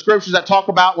 There's the scriptures that talk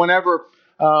about whenever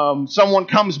someone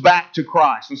comes back to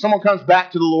Christ, when someone comes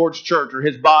back to the Lord's church or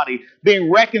his body,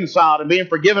 being reconciled and being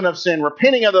forgiven of sin,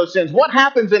 repenting of those sins, what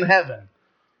happens in heaven?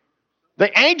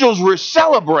 The angels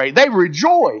celebrate. They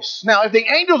rejoice. Now, if the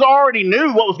angels already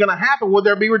knew what was going to happen, would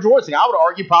there be rejoicing? I would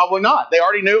argue probably not. They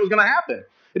already knew it was going to happen.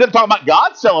 It doesn't talk about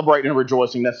God celebrating and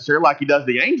rejoicing necessarily like he does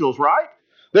the angels, right?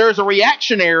 There is a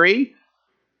reactionary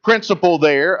principle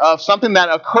there of something that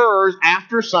occurs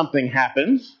after something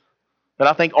happens that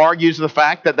I think argues the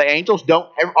fact that the angels don't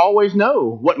always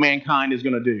know what mankind is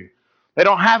going to do. They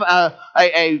don't have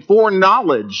a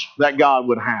foreknowledge that God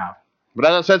would have. But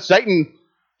as I said, Satan,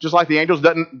 just like the angels,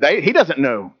 he doesn't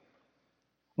know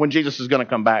when Jesus is going to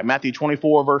come back. Matthew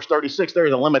 24, verse 36, there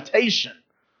is a limitation.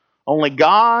 Only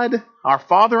God, our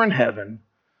Father in heaven,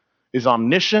 is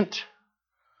omniscient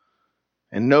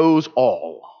and knows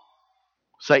all.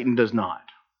 Satan does not.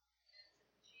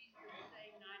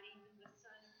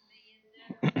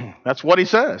 That's what he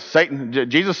says.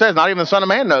 Jesus says, not even the Son of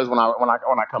Man knows when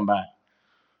I come back.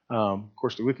 Of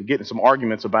course, we could get in some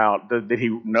arguments about did he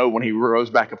know when he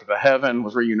rose back up to heaven,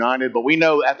 was reunited, but we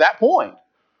know at that point,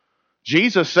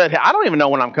 Jesus said, I don't even know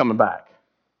when I'm coming back.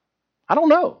 I don't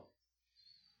know.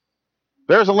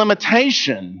 There's a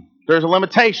limitation. There's a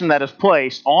limitation that is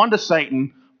placed onto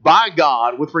Satan by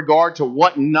God with regard to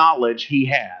what knowledge he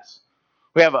has.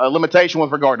 We have a limitation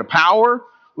with regard to power.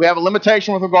 We have a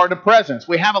limitation with regard to presence.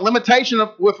 We have a limitation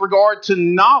with regard to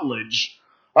knowledge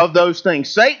of those things.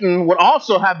 Satan would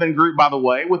also have been grouped, by the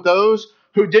way, with those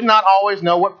who did not always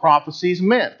know what prophecies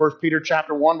meant. 1 Peter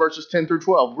chapter 1, verses 10 through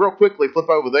 12. Real quickly, flip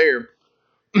over there.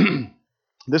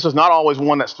 This is not always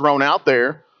one that's thrown out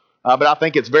there, but I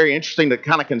think it's very interesting to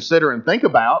kind of consider and think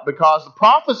about, because the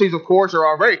prophecies, of course,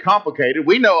 are very complicated.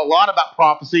 We know a lot about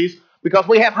prophecies because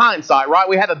we have hindsight, right?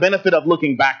 We have the benefit of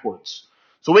looking backwards.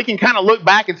 So we can kind of look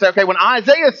back and say, okay, when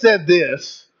Isaiah said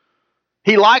this,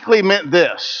 he likely meant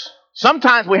this.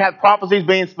 Sometimes we have prophecies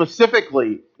being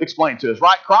specifically explained to us,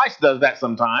 right? Christ does that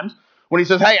sometimes when he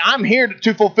says, hey, I'm here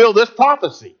to fulfill this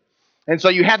prophecy. And so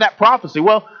you have that prophecy.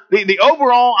 Well, the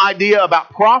overall idea about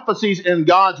prophecies in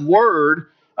God's word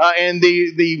and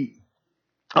the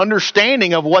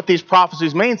understanding of what these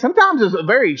prophecies mean sometimes is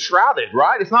very shrouded,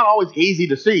 right? It's not always easy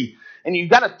to see. And you've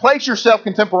got to place yourself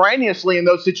contemporaneously in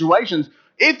those situations.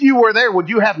 If you were there, would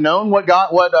you have known what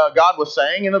God was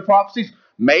saying in the prophecies?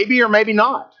 Maybe or maybe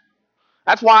not.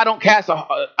 That's why I don't cast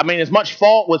as much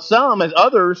fault with some as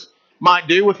others might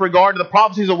do with regard to the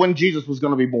prophecies of when Jesus was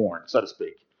going to be born, so to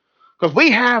speak. Because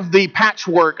we have the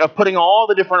patchwork of putting all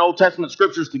the different Old Testament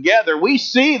scriptures together. We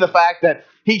see the fact that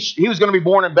he was going to be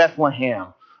born in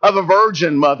Bethlehem, of a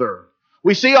virgin mother.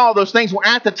 We see all those things. Well,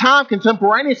 at the time,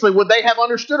 contemporaneously, would they have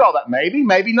understood all that? Maybe,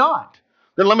 maybe not.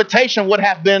 The limitation would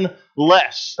have been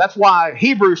less. That's why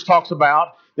Hebrews talks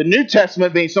about the New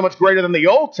Testament being so much greater than the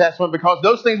Old Testament, because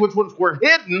those things which were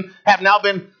hidden have now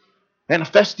been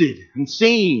manifested and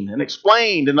seen and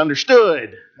explained and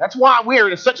understood. That's why we're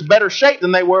in such better shape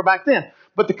than they were back then.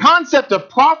 But the concept of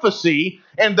prophecy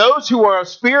and those who are of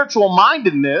spiritual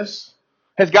mindedness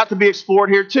has got to be explored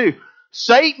here too.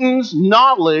 Satan's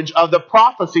knowledge of the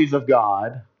prophecies of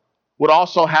God would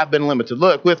also have been limited.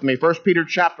 Look with me, 1 Peter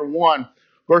chapter 1,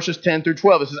 verses 10 through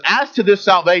 12. It says, as to this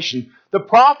salvation, the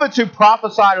prophets who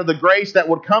prophesied of the grace that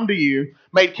would come to you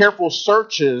made careful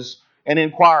searches and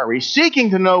inquiries,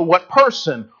 seeking to know what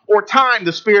person or time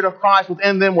the Spirit of Christ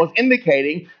within them was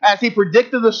indicating as he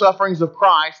predicted the sufferings of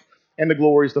Christ and the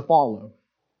glories to follow.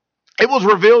 It was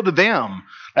revealed to them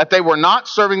that they were not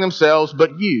serving themselves,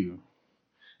 but you.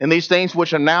 And these things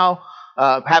which are now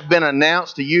have been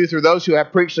announced to you through those who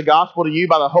have preached the gospel to you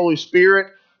by the Holy Spirit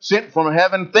sent from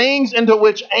heaven, things into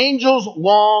which angels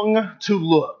long to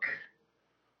look.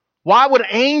 Why would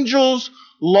angels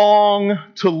long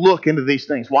to look into these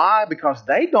things? Why? Because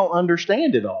they don't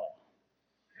understand it all.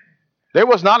 There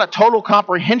was not a total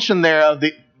comprehension there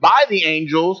by the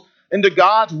angels into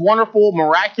God's wonderful,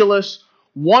 miraculous,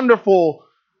 wonderful,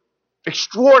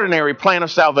 extraordinary plan of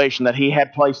salvation that he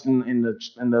had placed in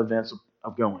the events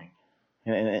of going.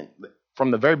 And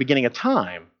from the very beginning of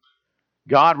time,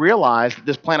 God realized that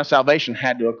this plan of salvation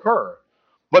had to occur.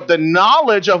 But the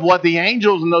knowledge of what the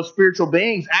angels and those spiritual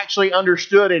beings actually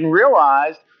understood and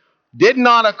realized did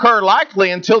not occur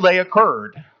likely until they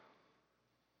occurred.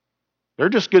 They're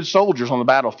just good soldiers on the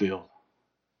battlefield.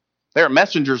 They are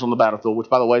messengers on the battlefield, which,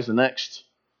 by the way, is the next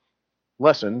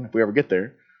lesson, if we ever get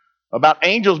there, about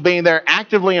angels being there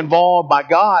actively involved by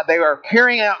God. They are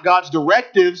carrying out God's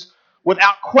directives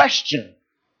without question.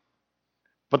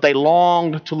 But they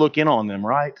longed to look in on them,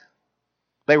 right?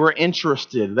 They were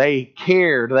interested. They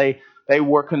cared. They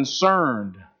were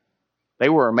concerned. They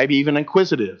were maybe even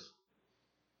inquisitive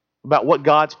about what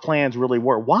God's plans really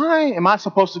were. Why am I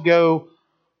supposed to go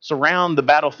surround the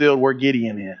battlefield where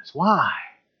Gideon is? Why?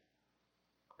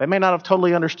 They may not have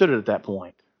totally understood it at that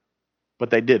point, but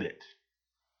they did it.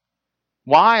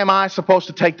 Why am I supposed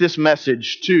to take this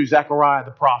message to Zechariah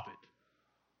the prophet?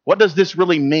 What does this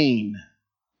really mean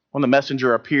when the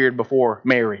messenger appeared before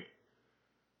Mary?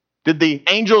 Did the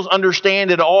angels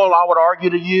understand it all? I would argue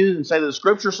to you and say that the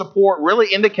scripture support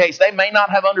really indicates they may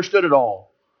not have understood it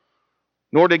all.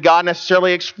 Nor did God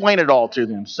necessarily explain it all to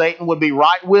them. Satan would be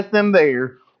right with them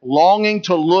there, longing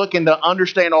to look and to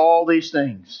understand all these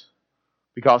things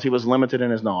because he was limited in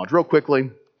his knowledge. Real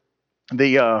quickly,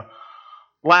 the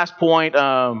last point that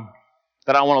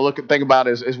I want to think about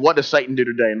is what does Satan do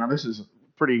today? Now, this is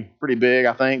pretty big,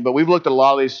 I think, but we've looked at a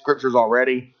lot of these scriptures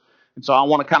already. And so I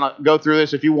want to kind of go through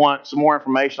this. If you want some more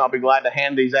information, I'll be glad to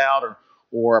hand these out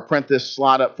or print this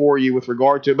slide up for you with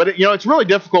regard to it. But it's really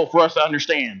difficult for us to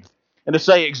understand and to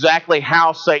say exactly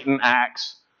how Satan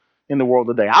acts in the world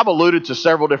today. I've alluded to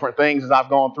several different things as I've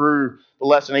gone through the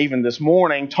lesson even this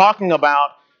morning, talking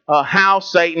about how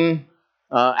Satan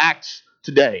acts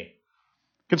today.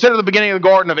 Consider the beginning of the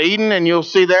Garden of Eden, and you'll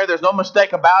see there's no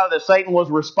mistake about it that Satan was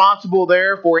responsible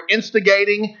there for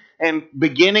instigating and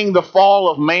beginning the fall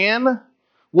of man.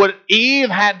 Would Eve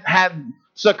had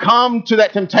succumbed to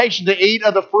that temptation to eat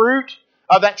of the fruit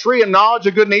of that tree of knowledge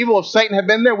of good and evil, if Satan had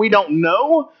been there, we don't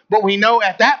know. But we know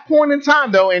at that point in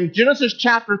time, though, in Genesis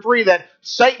chapter 3, that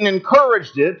Satan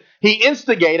encouraged it. He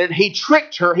instigated, he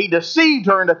tricked her, he deceived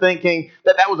her into thinking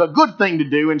that that was a good thing to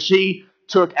do, and she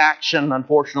took action,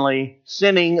 unfortunately,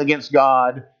 sinning against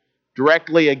God,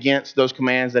 directly against those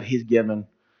commands that he's given.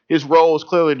 His role is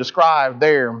clearly described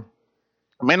there.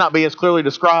 It may not be as clearly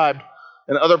described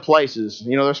in other places.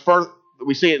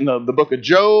 We see it in the book of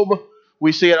Job.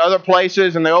 We see it other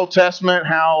places in the Old Testament,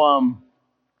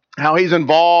 how he's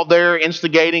involved there,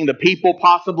 instigating the people,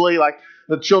 possibly like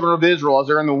the children of Israel as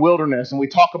they're in the wilderness. And we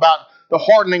talk about the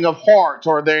hardening of hearts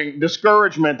or the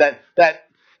discouragement that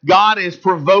God is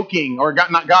provoking, or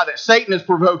not God, that Satan is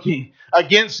provoking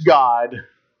against God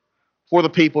for the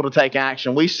people to take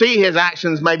action. We see his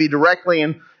actions maybe directly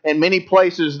in many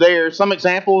places there. Some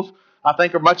examples I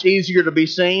think are much easier to be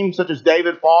seen, such as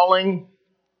David falling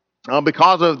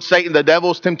because of Satan, the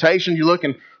devil's temptation. You look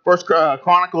in 1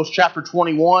 Chronicles chapter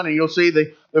 21, and you'll see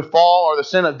the fall or the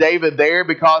sin of David there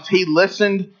because he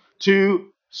listened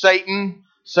to Satan.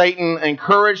 Satan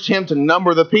encouraged him to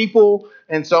number the people.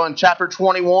 And so in chapter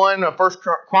 21 of 1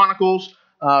 Chronicles,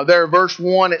 there verse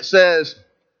 1, it says,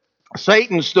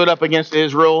 Satan stood up against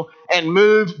Israel and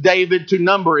moved David to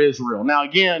number Israel. Now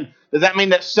again, does that mean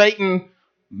that Satan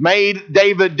made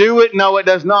David do it? No, it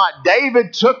does not.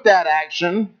 David took that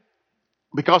action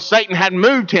because Satan had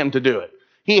moved him to do it.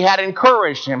 He had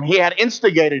encouraged him. He had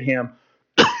instigated him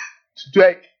to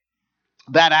take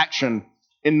that action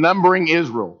in numbering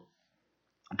Israel,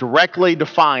 directly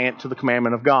defiant to the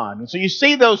commandment of God. And so you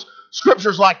see those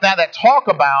scriptures like that talk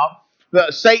about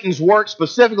Satan's work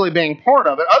specifically being part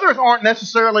of it. Others aren't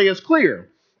necessarily as clear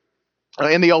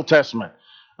in the Old Testament.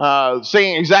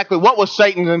 Seeing exactly what was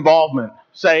Satan's involvement,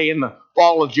 say, in the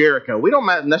fall of Jericho. We don't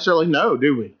necessarily know,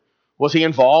 do we? Was he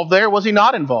involved there? Was he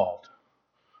not involved?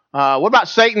 What about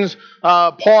Satan's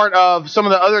part of some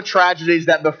of the other tragedies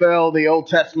that befell the Old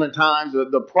Testament times,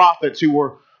 the prophets who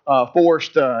were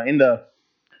forced into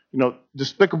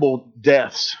despicable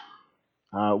deaths?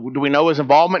 Do we know his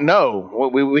involvement?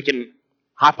 No. We can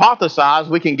hypothesize,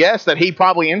 we can guess that he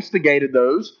probably instigated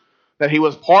those, that he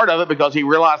was part of it because he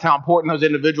realized how important those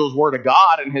individuals were to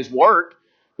God and his work,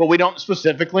 but we don't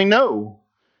specifically know.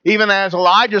 Even as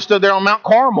Elijah stood there on Mount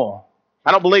Carmel, I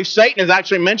don't believe Satan is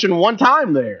actually mentioned one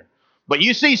time there. But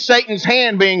you see Satan's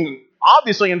hand being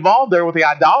obviously involved there with the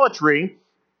idolatry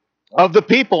of the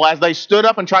people as they stood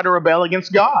up and tried to rebel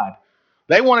against God.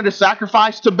 They wanted to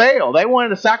sacrifice to Baal. They wanted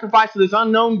to sacrifice to this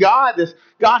unknown God, this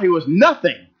God who was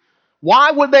nothing.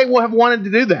 Why would they have wanted to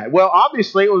do that? Well,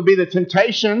 obviously it would be the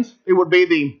temptations. It would be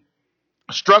the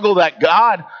struggle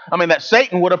that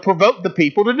Satan would have provoked the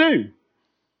people to do.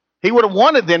 He would have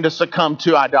wanted them to succumb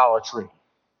to idolatry.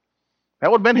 That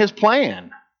would have been his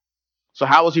plan. So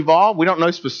how was he involved? We don't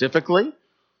know specifically,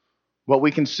 but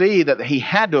we can see that he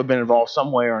had to have been involved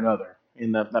some way or another.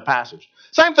 in the passage.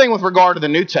 Same thing with regard to the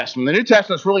New Testament. The New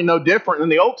Testament is really no different than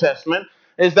the Old Testament,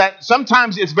 is that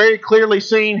sometimes it's very clearly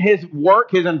seen his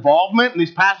work, his involvement, and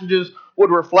these passages would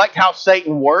reflect how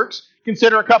Satan works.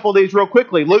 Consider a couple of these real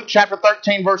quickly. Luke chapter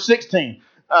 13, verse 16.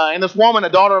 And this woman, a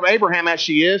daughter of Abraham as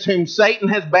she is, whom Satan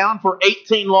has bound for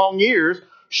 18 long years,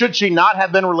 should she not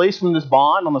have been released from this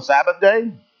bond on the Sabbath day?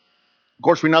 Of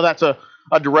course, we know that's a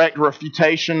direct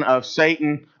refutation of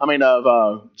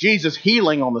Jesus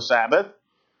healing on the Sabbath.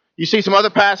 You see some other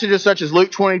passages such as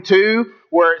Luke 22,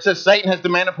 where it says Satan has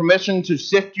demanded permission to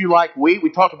sift you like wheat.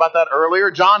 We talked about that earlier.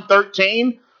 John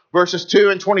 13, verses 2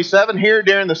 and 27, here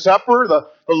during the supper, the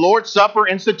Lord's Supper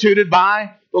instituted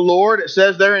by the Lord. It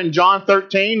says there in John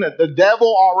 13 that the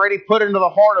devil already put into the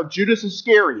heart of Judas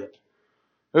Iscariot.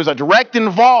 There's a direct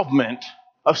involvement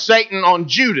of Satan on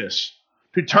Judas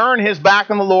to turn his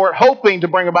back on the Lord, hoping to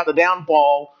bring about the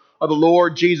downfall of the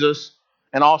Lord Jesus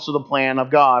and also the plan of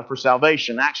God for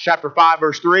salvation. Acts chapter 5,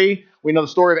 verse 3, we know the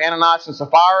story of Ananias and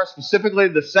Sapphira. Specifically,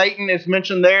 the Satan is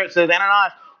mentioned there. It says,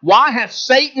 Ananias, why has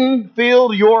Satan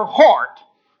filled your heart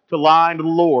to lie unto the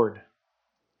Lord?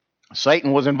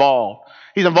 Satan was involved.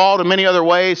 He's involved in many other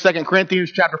ways. 2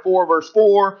 Corinthians chapter 4, verse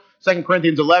 4, 2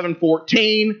 Corinthians 11,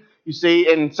 14. You see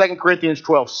in 2 Corinthians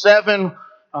 12, 7,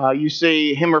 you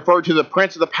see him referred to the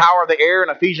prince of the power of the air in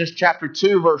Ephesians chapter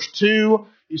 2, verse 2.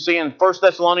 You see in 1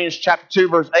 Thessalonians chapter 2,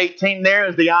 verse 18, there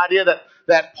is the idea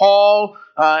that Paul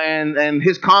and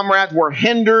his comrades were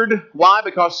hindered. Why?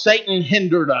 Because Satan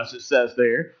hindered us, it says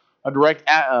there. A direct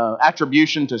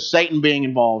attribution to Satan being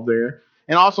involved there.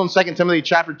 And also in 2 Timothy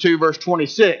chapter 2, verse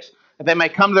 26, that they may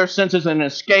come to their senses and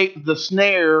escape the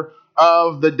snare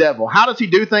of the devil. How does he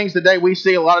do things today? We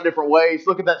see a lot of different ways.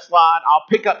 Look at that slide. I'll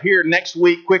pick up here next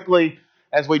week quickly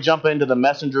as we jump into the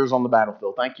messengers on the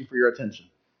battlefield. Thank you for your attention.